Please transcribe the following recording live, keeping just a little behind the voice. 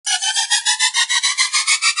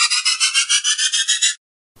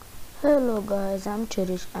Hello guys, I'm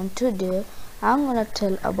Cherish and today I'm gonna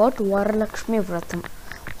tell about Varalakshmi Vratam.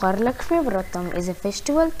 Varalakshmi Vratam is a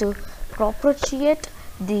festival to propitiate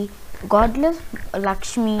the goddess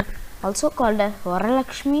Lakshmi, also called as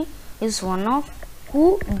Varalakshmi, is one of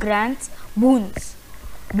who grants boons.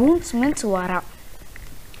 Boons means Vara.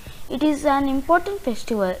 It is an important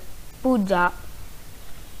festival, puja,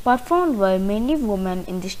 performed by many women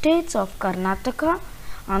in the states of Karnataka,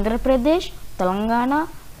 Andhra Pradesh, Telangana,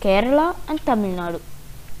 Kerala and Tamil Nadu.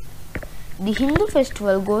 The Hindu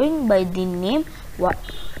festival going by the name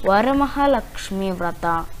Varalakshmi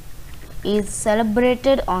Vratam is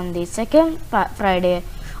celebrated on the second Friday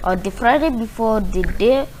or the Friday before the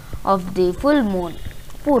day of the full moon,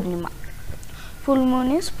 Purnima. Full moon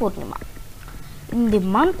is Purnima. In the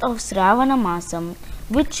month of Shravana Masam,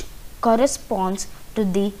 which corresponds to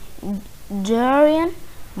the Jarian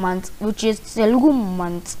month, which is Telugu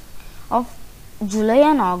months of July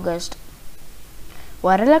and August,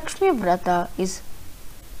 Varalakshmi Vrata is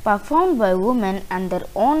performed by women and their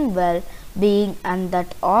own well-being and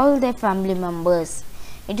that all their family members.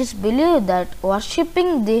 It is believed that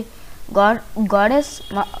worshipping the goddess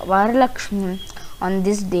Varalakshmi on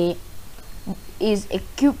this day is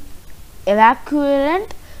equivalent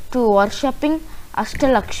to worshipping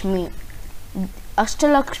Ashtalakshmi.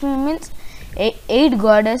 Ashtalakshmi means eight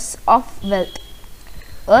goddess of wealth,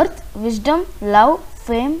 earth, wisdom, love,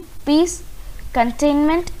 fame, peace,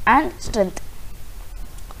 contentment and strength.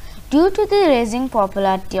 Due to the rising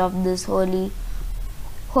popularity of this holy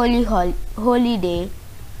day,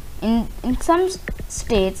 in some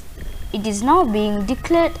states it is now being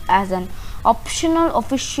declared as an optional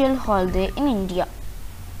official holiday in India.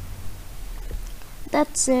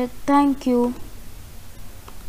 That's it. Thank you.